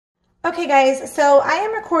Okay guys, so I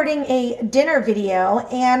am recording a dinner video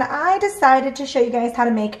and I decided to show you guys how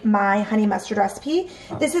to make my honey mustard recipe.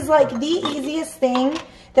 This is like the easiest thing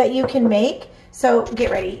that you can make. So get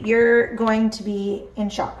ready, you're going to be in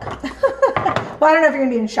shock. Well, I don't know if you're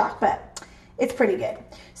gonna be in shock, but it's pretty good.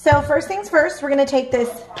 So first things first, we're gonna take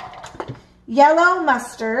this yellow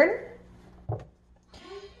mustard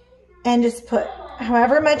and just put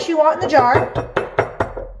however much you want in the jar.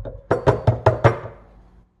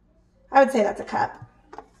 I would say that's a cup,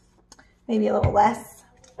 maybe a little less.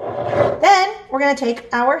 Then we're gonna take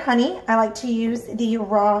our honey. I like to use the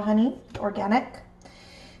raw honey, organic.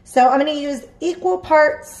 So I'm gonna use equal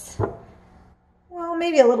parts, well,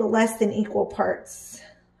 maybe a little less than equal parts.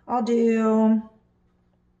 I'll do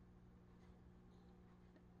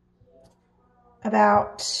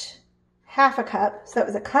about half a cup. So it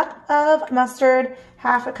was a cup of mustard,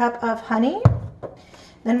 half a cup of honey.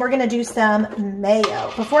 Then we're gonna do some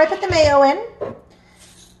mayo. Before I put the mayo in,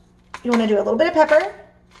 you wanna do a little bit of pepper.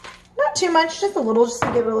 Not too much, just a little, just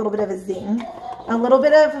to give it a little bit of a zing. A little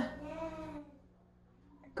bit of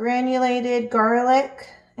granulated garlic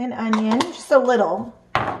and onion, just a little.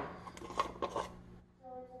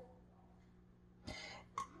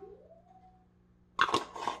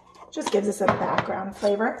 Just gives us a background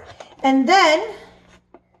flavor. And then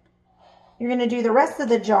you're gonna do the rest of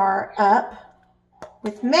the jar up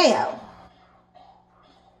with mayo.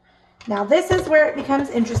 Now this is where it becomes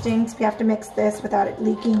interesting, so we have to mix this without it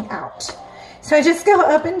leaking out. So I just go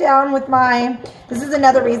up and down with this is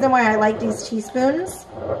another reason why I like these teaspoons.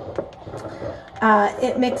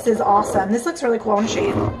 It mixes awesome. This looks really cool. I want to show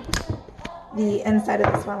you the inside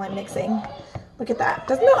of this while I'm mixing. Look at that.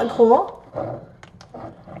 Doesn't that look cool?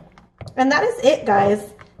 And that is it,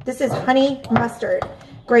 guys. This is honey mustard.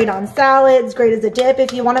 Great on salads, great as a dip.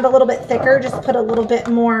 If you want it a little bit thicker, just put a little bit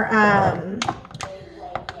more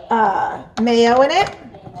mayo in it.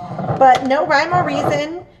 But no rhyme or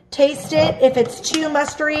reason. Taste it. If it's too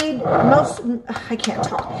mustardy, I can't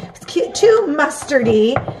talk. If it's too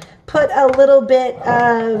mustardy, put a little bit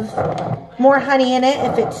of more honey in it.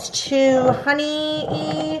 If it's too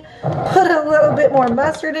honey-y, put a little bit more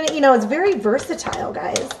mustard in it. You know, it's very versatile,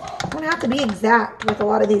 guys. You don't have to be exact with a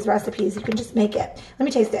lot of these recipes. You can just make it. Let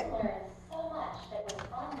me taste it.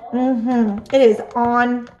 It is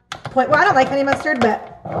on point. Well, I don't like honey mustard,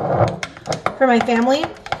 but for my family,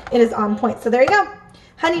 it is on point. So there you go.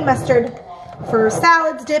 Honey mustard for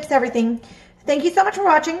salads, dips, everything. Thank you so much for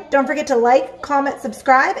watching. Don't forget to like, comment,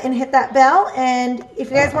 subscribe, and hit that bell. And if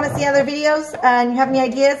you guys want to see other videos and you have any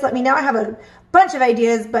ideas, let me know. I have a bunch of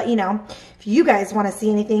ideas, but you know, if you guys want to see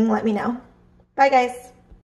anything, let me know. Bye, guys.